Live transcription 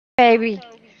baby.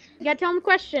 You gotta tell him a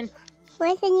question.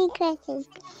 What's a new question?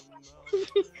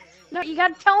 No, you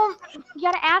gotta tell him. You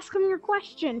gotta ask him your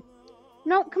question.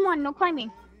 No, come on, no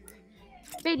climbing.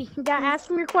 Baby, you gotta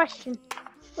ask him your question.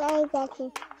 What is that? Tell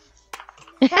him.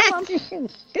 What is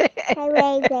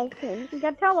that? You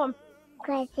gotta tell him.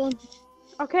 Question.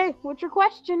 Okay, what's your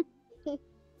question?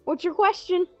 What's your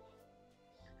question?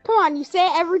 Come on, you say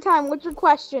it every time. What's your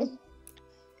question?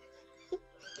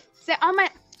 Sit on my.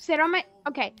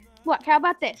 Okay, look, how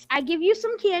about this? I give you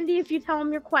some candy if you tell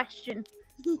him your question.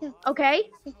 Okay?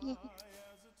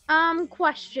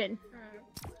 Question.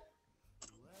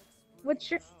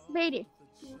 What's your. Baby.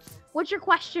 What's your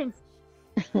question?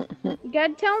 You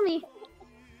gotta tell me.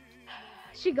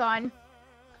 She gone.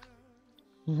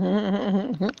 She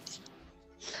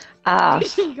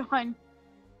gone.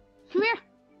 Come here.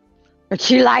 Would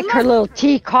she like her little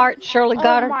tea cart Shirley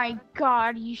got her? Oh my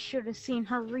god, you should have seen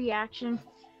her reaction.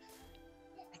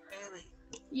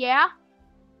 Yeah?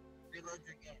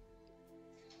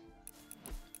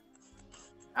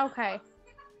 Okay.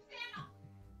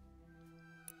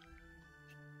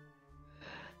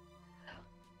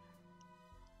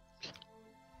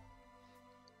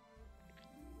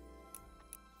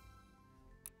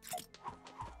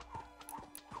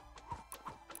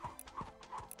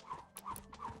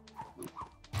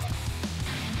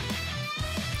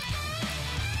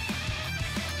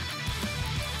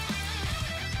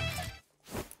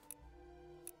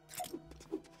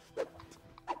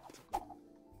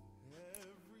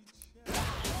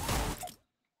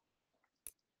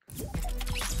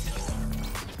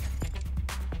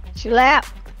 She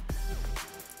left.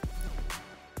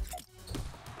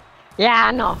 Yeah,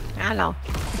 I know. I know.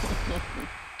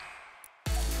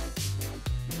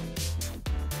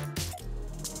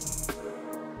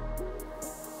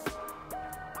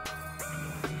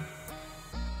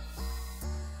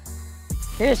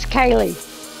 Here's Kaylee.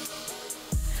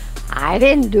 I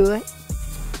didn't do it.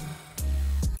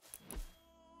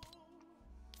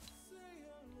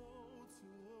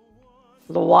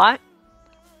 The what?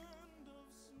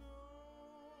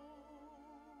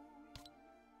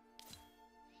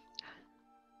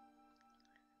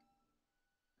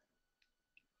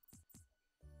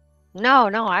 No,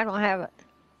 no, I don't have it.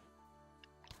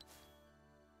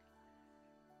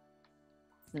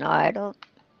 No, I don't.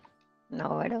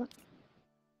 No, I don't.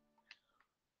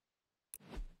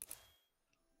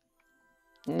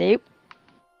 Nope.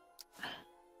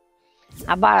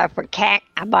 I bought it for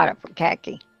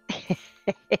khaki.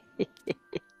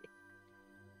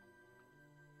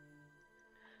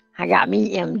 I got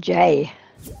me MJ.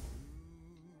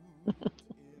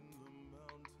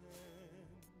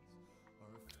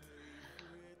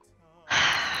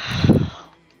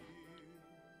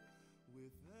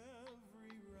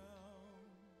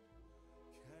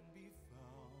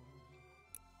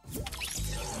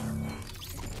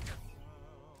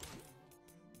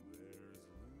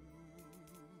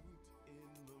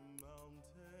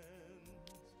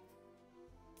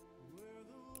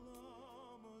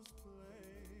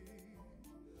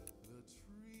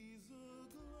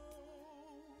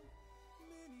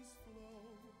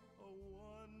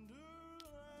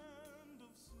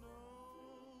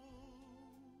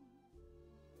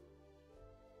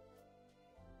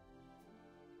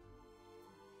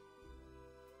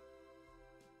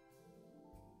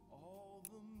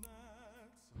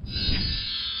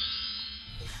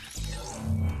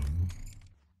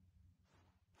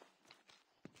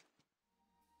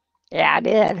 Yeah, I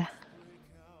did.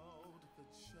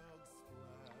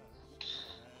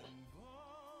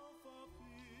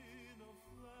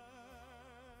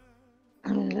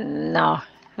 No,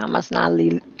 I must not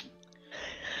leave.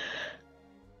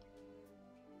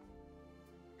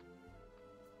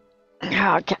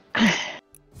 Okay.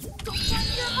 Go find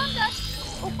your Among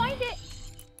Us. Go find it.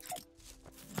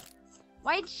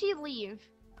 Why'd she leave?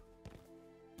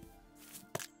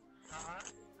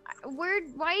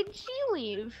 Why'd she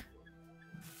leave?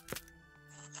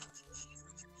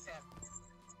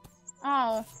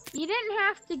 Oh, you didn't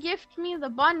have to gift me the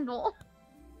bundle.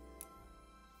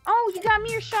 Oh, you got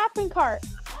me your shopping cart.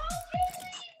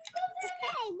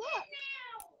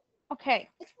 Okay.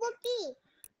 It's Whoopi.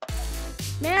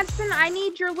 Manson, I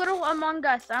need your little Among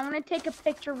Us. I want to take a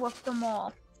picture with them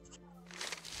all.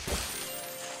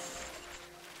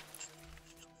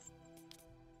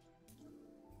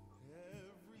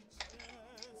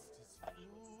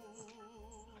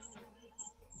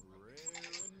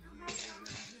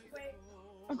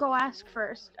 I'll go ask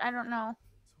first. I don't know.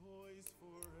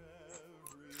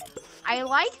 I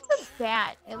like the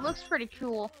bat. It looks pretty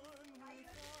cool.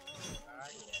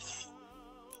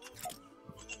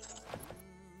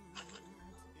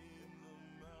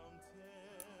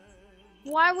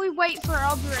 While we wait for her,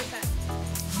 I'll be right back.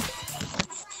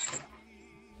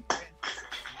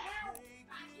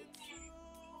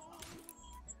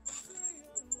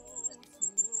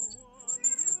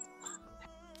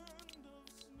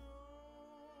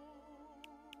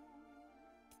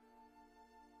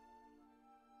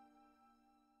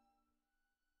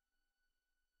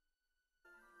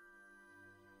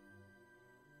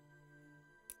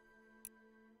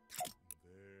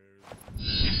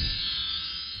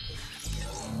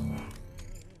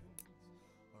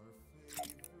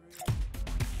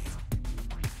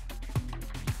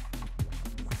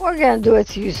 We're gonna do it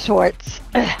to you, Schwartz.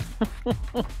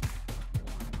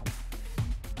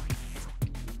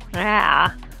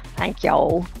 Ah, thank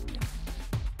you.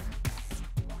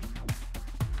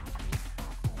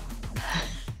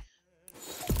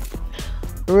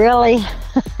 Really?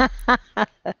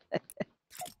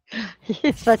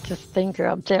 He's such a stinker,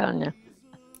 I'm telling you.